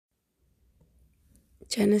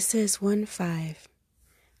Genesis 1:5.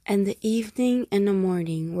 And the evening and the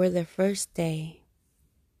morning were the first day.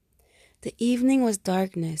 The evening was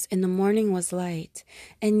darkness, and the morning was light,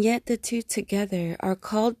 and yet the two together are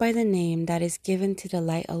called by the name that is given to the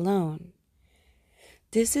light alone.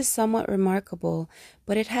 This is somewhat remarkable,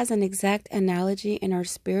 but it has an exact analogy in our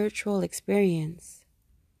spiritual experience.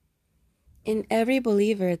 In every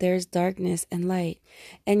believer there is darkness and light,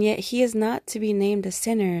 and yet he is not to be named a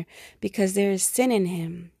sinner because there is sin in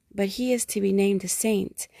him, but he is to be named a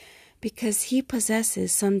saint because he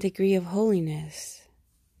possesses some degree of holiness.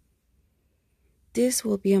 This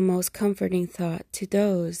will be a most comforting thought to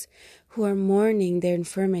those who are mourning their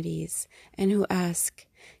infirmities and who ask,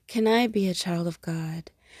 "Can I be a child of God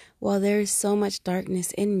while there is so much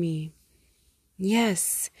darkness in me?"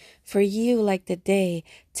 Yes, for you, like the day,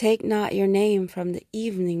 take not your name from the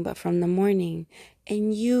evening but from the morning,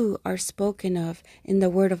 and you are spoken of in the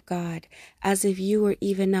word of God, as if you were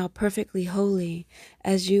even now perfectly holy,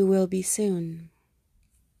 as you will be soon.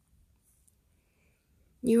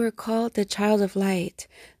 You are called the child of light,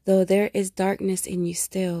 though there is darkness in you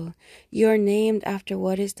still. You are named after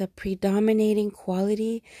what is the predominating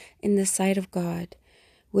quality in the sight of God,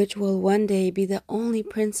 which will one day be the only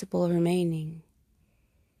principle remaining.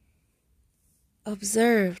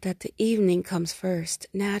 Observe that the evening comes first.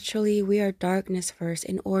 Naturally, we are darkness first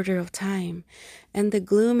in order of time, and the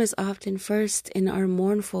gloom is often first in our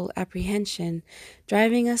mournful apprehension,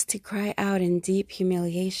 driving us to cry out in deep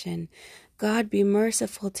humiliation, "God, be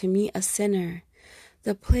merciful to me, a sinner."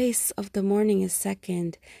 The place of the morning is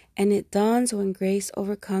second, and it dawns when grace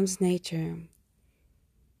overcomes nature.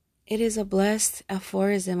 It is a blessed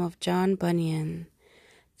aphorism of John Bunyan: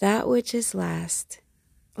 "That which is last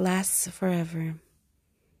lasts forever.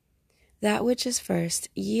 That which is first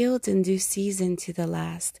yields in due season to the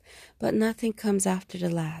last, but nothing comes after the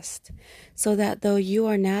last. So that though you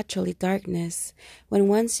are naturally darkness, when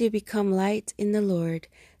once you become light in the Lord,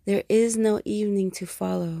 there is no evening to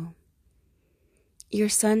follow. Your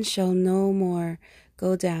sun shall no more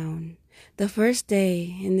go down. The first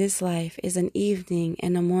day in this life is an evening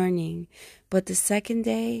and a morning, but the second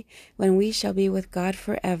day, when we shall be with God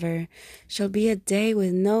forever, shall be a day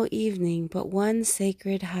with no evening, but one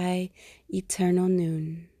sacred, high, eternal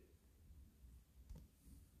noon.